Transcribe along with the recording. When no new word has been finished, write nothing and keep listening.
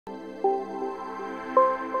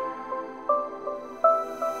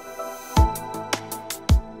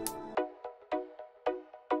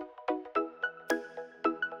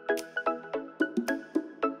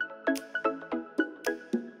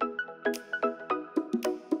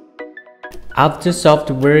After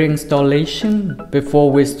software installation,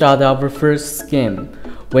 before we start our first scan,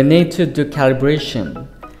 we need to do calibration.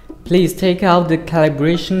 Please take out the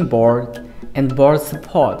calibration board and board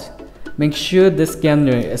support. Make sure the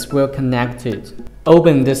scanner is well connected.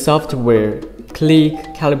 Open the software, click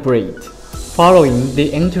Calibrate. Following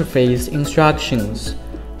the interface instructions,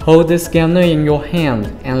 hold the scanner in your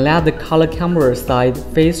hand and let the color camera side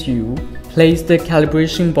face you. Place the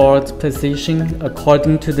calibration board position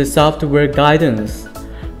according to the software guidance.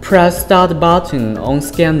 Press Start button on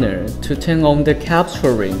scanner to turn on the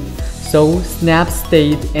capturing, so snap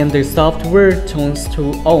state in the software turns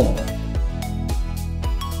to on.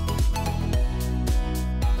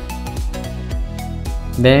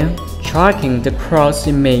 Then, tracking the cross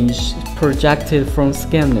image projected from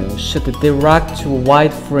scanner should direct to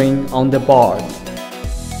white frame on the board.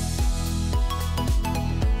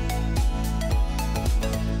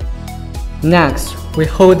 Next, we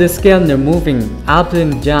hold the scanner moving up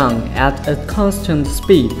and down at a constant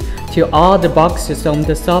speed till all the boxes on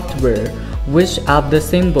the software, which have the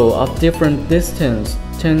symbol of different distance,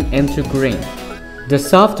 turn into green. The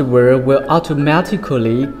software will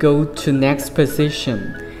automatically go to next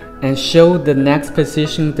position and show the next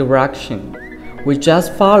position direction. We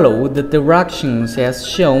just follow the directions as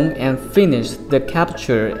shown and finish the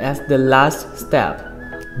capture as the last step.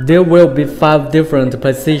 There will be 5 different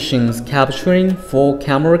positions capturing for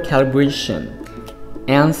camera calibration,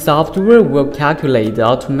 and software will calculate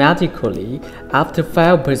automatically after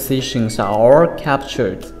 5 positions are all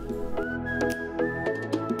captured.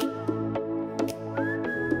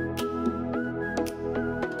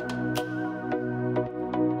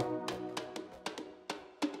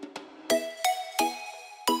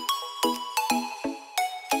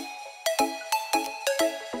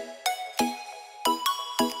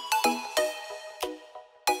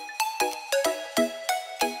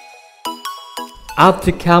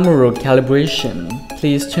 After camera calibration,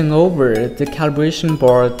 please turn over the calibration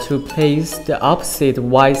board to place the opposite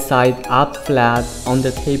white side up flat on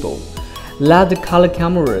the table. Let the color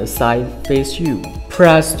camera side face you.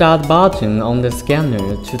 Press Start button on the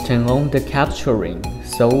scanner to turn on the capturing,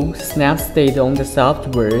 so snap state on the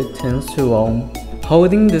software turns to on.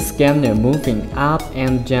 Holding the scanner moving up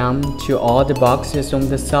and down till all the boxes on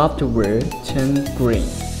the software turn green.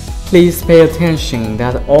 Please pay attention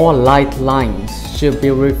that all light lines should be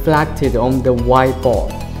reflected on the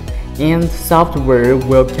whiteboard, and software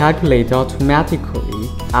will calculate automatically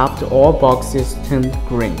after all boxes turn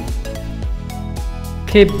green.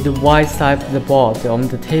 Keep the white side of the board on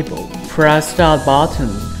the table. Press Start button.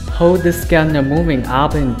 Hold the scanner moving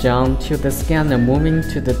up and down till the scanner moving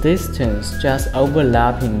to the distance just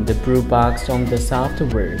overlapping the blue box on the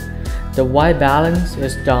software. The white balance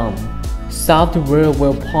is done. Software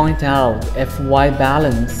will point out if white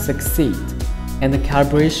balance succeeds, and the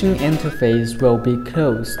calibration interface will be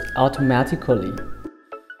closed automatically.